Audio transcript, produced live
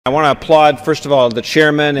I want to applaud, first of all, the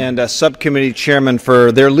chairman and subcommittee chairman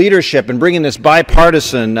for their leadership in bringing this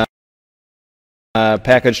bipartisan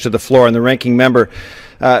package to the floor, and the ranking member.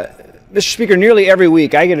 Mr. Speaker, nearly every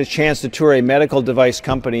week I get a chance to tour a medical device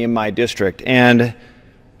company in my district, and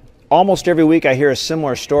almost every week I hear a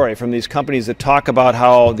similar story from these companies that talk about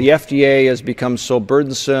how the FDA has become so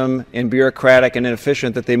burdensome and bureaucratic and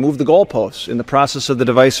inefficient that they move the goalposts in the process of the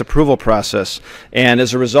device approval process. And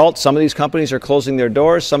as a result, some of these companies are closing their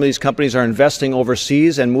doors, some of these companies are investing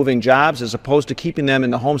overseas and moving jobs as opposed to keeping them in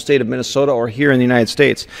the home state of Minnesota or here in the United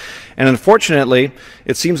States. And unfortunately,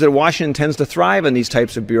 it seems that Washington tends to thrive in these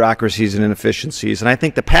types of bureaucracies and inefficiencies. And I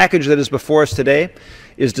think the package that is before us today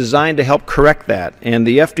is designed to help correct that. And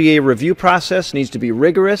the FDA review process needs to be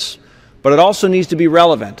rigorous, but it also needs to be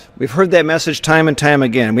relevant. We've heard that message time and time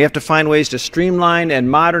again. We have to find ways to streamline and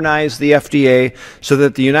modernize the FDA so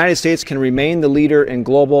that the United States can remain the leader in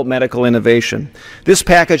global medical innovation. This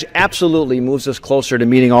package absolutely moves us closer to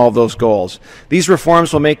meeting all of those goals. These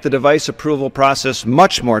reforms will make the device approval process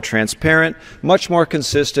much more transparent, much more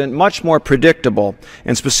consistent, much more predictable.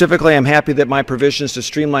 And specifically, I'm happy that my provisions to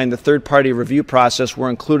streamline the third-party review process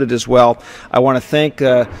were included as well. I want to thank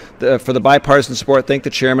for the bipartisan support, thank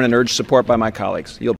the chairman, and urge support by my colleagues.